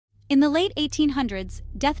In the late 1800s,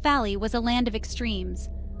 Death Valley was a land of extremes.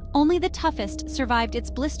 Only the toughest survived its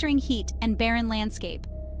blistering heat and barren landscape.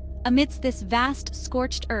 Amidst this vast,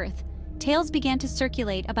 scorched earth, tales began to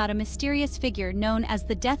circulate about a mysterious figure known as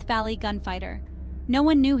the Death Valley Gunfighter. No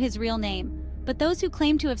one knew his real name, but those who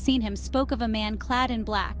claimed to have seen him spoke of a man clad in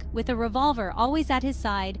black, with a revolver always at his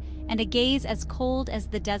side and a gaze as cold as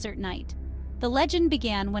the desert night. The legend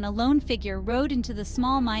began when a lone figure rode into the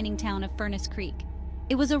small mining town of Furnace Creek.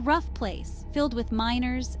 It was a rough place, filled with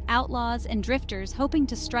miners, outlaws, and drifters hoping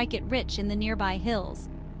to strike it rich in the nearby hills.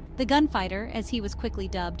 The gunfighter, as he was quickly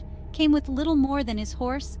dubbed, came with little more than his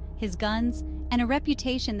horse, his guns, and a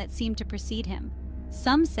reputation that seemed to precede him.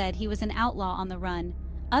 Some said he was an outlaw on the run.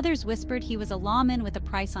 Others whispered he was a lawman with a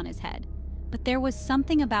price on his head. But there was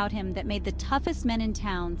something about him that made the toughest men in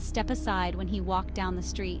town step aside when he walked down the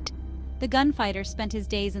street. The gunfighter spent his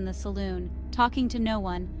days in the saloon, talking to no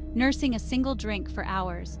one, nursing a single drink for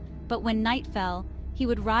hours. But when night fell, he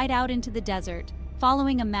would ride out into the desert,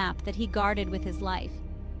 following a map that he guarded with his life.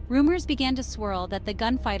 Rumors began to swirl that the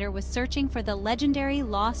gunfighter was searching for the legendary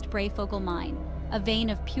Lost Breyfogle Mine, a vein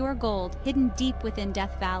of pure gold hidden deep within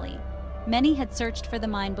Death Valley. Many had searched for the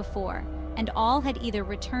mine before, and all had either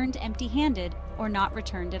returned empty-handed or not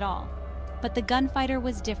returned at all. But the gunfighter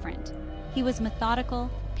was different. He was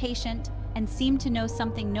methodical, patient, and seemed to know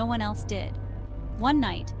something no one else did. One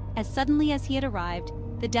night, as suddenly as he had arrived,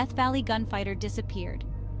 the Death Valley Gunfighter disappeared.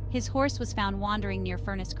 His horse was found wandering near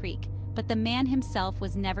Furnace Creek, but the man himself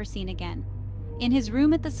was never seen again. In his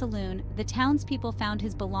room at the saloon, the townspeople found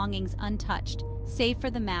his belongings untouched, save for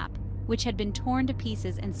the map, which had been torn to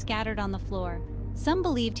pieces and scattered on the floor. Some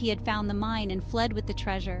believed he had found the mine and fled with the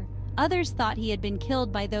treasure. Others thought he had been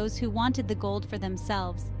killed by those who wanted the gold for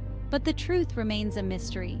themselves. But the truth remains a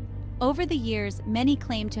mystery. Over the years, many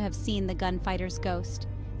claim to have seen the gunfighter's ghost,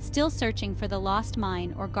 still searching for the lost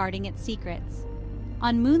mine or guarding its secrets.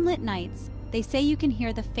 On moonlit nights, they say you can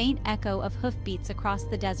hear the faint echo of hoofbeats across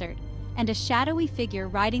the desert, and a shadowy figure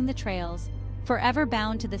riding the trails, forever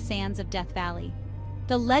bound to the sands of Death Valley.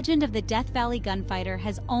 The legend of the Death Valley Gunfighter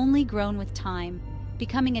has only grown with time,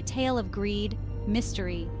 becoming a tale of greed,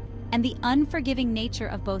 mystery, and the unforgiving nature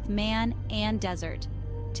of both man and desert.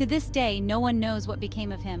 To this day, no one knows what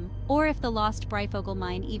became of him, or if the Lost Breyfogle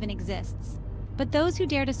Mine even exists. But those who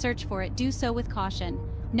dare to search for it do so with caution,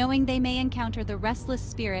 knowing they may encounter the restless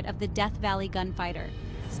spirit of the Death Valley Gunfighter.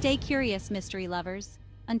 Stay curious, mystery lovers.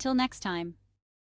 Until next time.